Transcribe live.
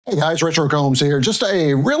Hey guys, retroCombs here. Just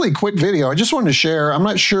a really quick video. I just wanted to share. I'm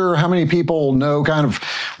not sure how many people know kind of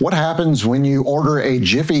what happens when you order a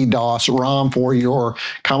JiffyDOS ROM for your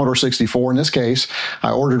Commodore 64. In this case,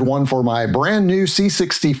 I ordered one for my brand new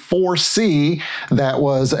C64C that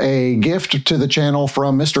was a gift to the channel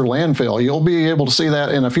from Mr. Landfill. You'll be able to see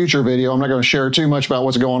that in a future video. I'm not going to share too much about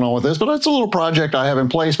what's going on with this, but it's a little project I have in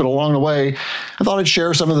place. But along the way, I thought I'd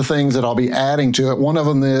share some of the things that I'll be adding to it. One of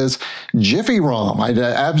them is Jiffy ROM. I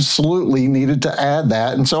absolutely needed to add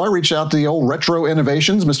that. And so I reached out to the old Retro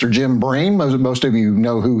Innovations, Mr. Jim Brain. Most of you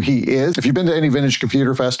know who he is. If you've been to any vintage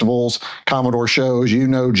computer festivals, Commodore shows, you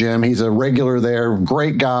know Jim. He's a regular there,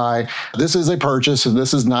 great guy. This is a purchase, and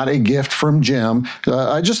this is not a gift from Jim.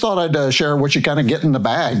 I just thought I'd share what you kind of get in the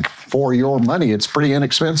bag for your money. It's pretty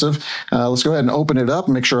inexpensive. Let's go ahead and open it up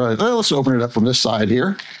and make sure let's open it up from this side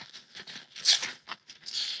here.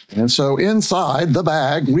 And so inside the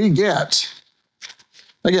bag, we get,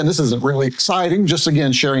 again, this isn't really exciting, just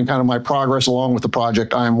again, sharing kind of my progress along with the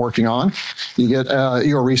project I'm working on. You get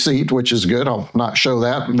your receipt, which is good. I'll not show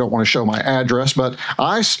that. I don't want to show my address, but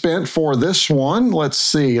I spent for this one, let's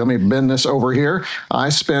see, let me bend this over here. I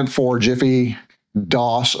spent for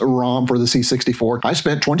JiffyDOS ROM for the C64. I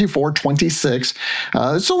spent $24.26.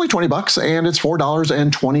 It's only 20 bucks, and it's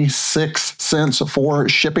 $4.26 for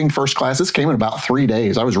shipping first class. This came in about 3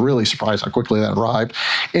 days. I was really surprised how quickly that arrived.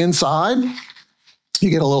 Inside, you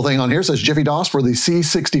get a little thing on here. It says JiffyDOS for the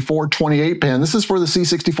C64 28 pin. This is for the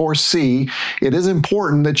C64C. It is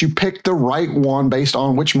important that you pick the right one based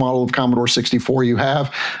on which model of Commodore 64 you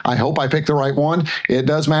have. I hope I picked the right one. It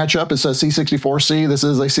does match up. It says C64C. This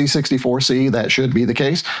is a C64C. That should be the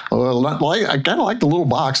case. I kind of like the little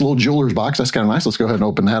box, little jeweler's box. That's kind of nice. Let's go ahead and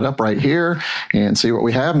open that up right here and see what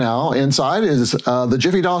we have now. Inside is the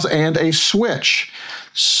JiffyDOS and a switch.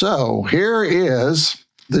 So here is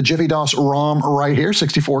the JiffyDOS ROM right here,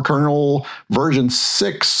 64 kernel version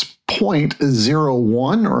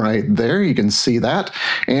 6.01 right there. You can see that.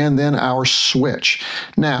 And then our switch.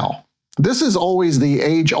 Now, this is always the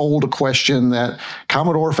age-old question that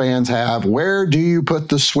Commodore fans have. Where do you put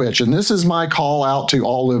the switch? And this is my call out to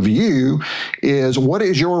all of you, is what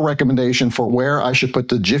is your recommendation for where I should put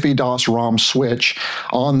the JiffyDOS ROM switch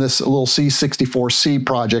on this little C64C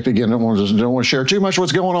project? Again, I don't want to share too much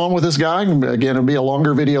what's going on with this guy. Again, it'll be a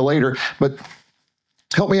longer video later, but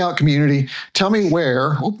help me out, community. Tell me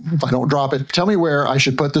where, if I don't drop it, tell me where I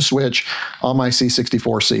should put the switch on my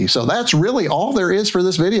C64C. So that's really all there is for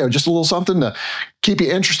this video. Just a little something to keep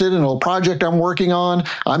you interested in a little project I'm working on.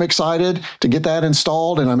 I'm excited to get that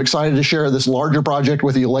installed, and I'm excited to share this larger project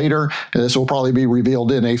with you later. This will probably be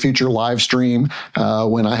revealed in a future live stream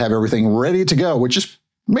when I have everything ready to go, which is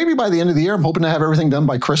maybe by the end of the year. I'm hoping to have everything done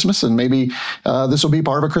by Christmas, and maybe this will be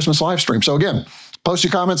part of a Christmas live stream. So again, post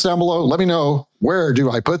your comments down below. Let me know, where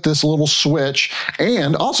do I put this little switch?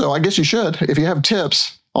 And also, I guess you should, if you have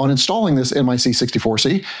tips on installing this in my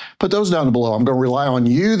C64C, put those down below. I'm going to rely on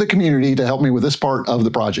you, the community, to help me with this part of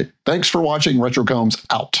the project. Thanks for watching. retroCombs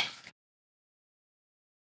out.